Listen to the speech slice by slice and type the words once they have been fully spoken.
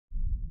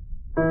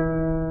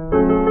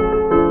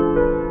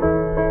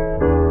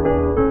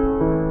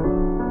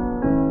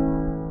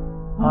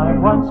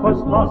once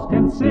was lost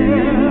in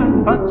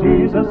sin, but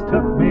Jesus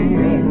took me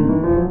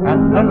in,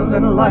 and then a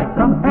little light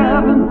from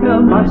heaven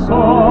filled my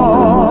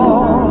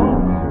soul.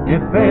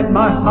 It bathed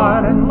my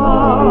heart in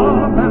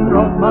love and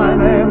wrote my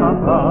name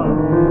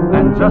above,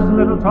 and just a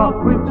little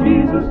talk with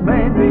Jesus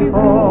made me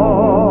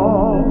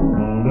whole.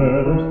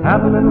 Let us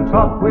Have a little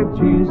talk with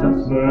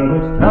Jesus,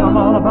 tell him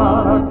all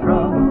about our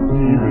troubles,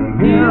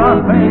 hear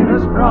our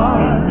faintest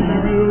cry,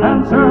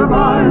 answer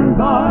by and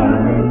by.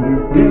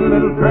 Feel a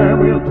little prayer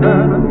wheel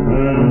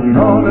turning,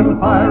 know a little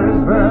fire is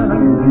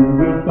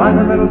burning, find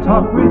a little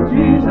talk with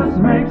Jesus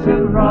makes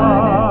it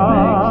right.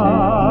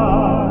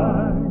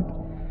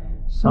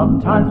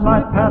 Sometimes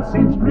my path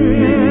seems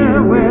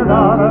drear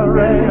without a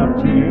ray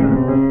of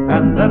cheer,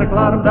 and then a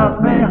cloud of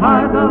doubt may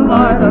hide the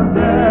light of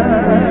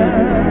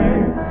day.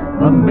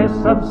 The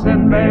mists of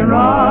sin may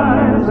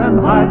rise and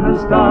hide the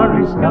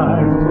starry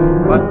skies,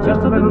 but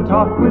just a little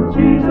talk with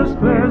Jesus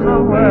clears the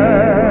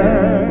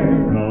way.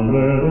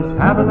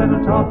 Have a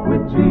little talk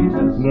with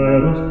Jesus,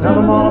 tell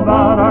him all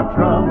about our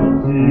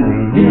troubles,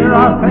 hear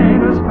our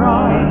faintest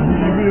cry,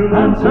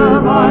 answer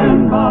by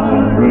and by.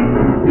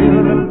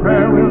 Feel a little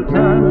prayer wheel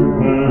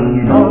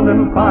turning, know a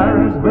little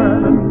fire is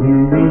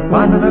burning,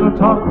 find a little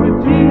talk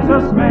with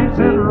Jesus makes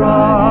it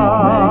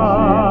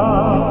right.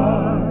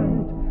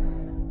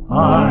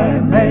 I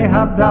may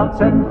have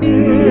doubts and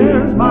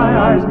fears, my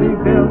eyes be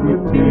filled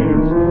with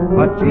tears,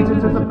 but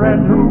Jesus is a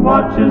friend who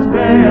watches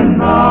day and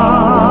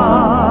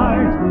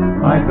night.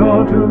 I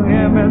go to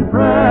him in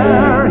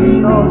prayer, he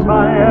knows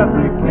my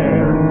every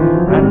care,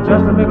 and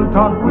just a little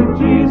talk with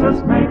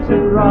Jesus makes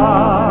it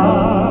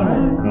right.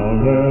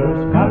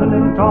 Have a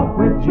little talk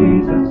with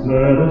Jesus,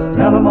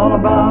 tell him all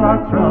about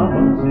our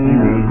troubles,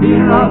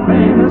 hear our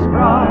faintest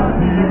cry,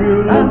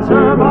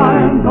 answer by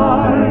and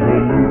by.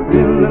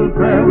 Feel a little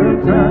prayer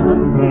wheel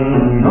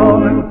turning, know a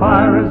little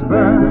fire is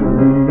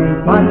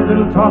burning, find a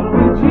little talk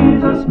with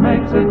Jesus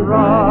makes it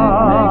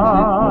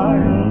right.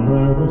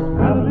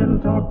 Have a little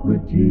talk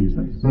with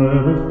Jesus,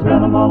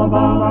 tell him all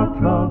about our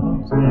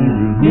troubles,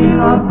 hear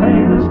our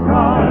faintest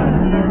cry,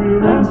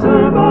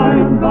 answer by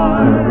and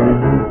by.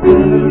 Feel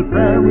a little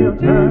prayer wheel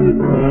turning,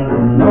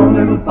 know a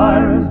little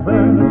fire is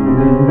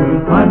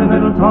burning, find a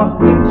little talk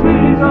with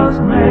Jesus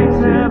makes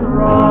it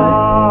right.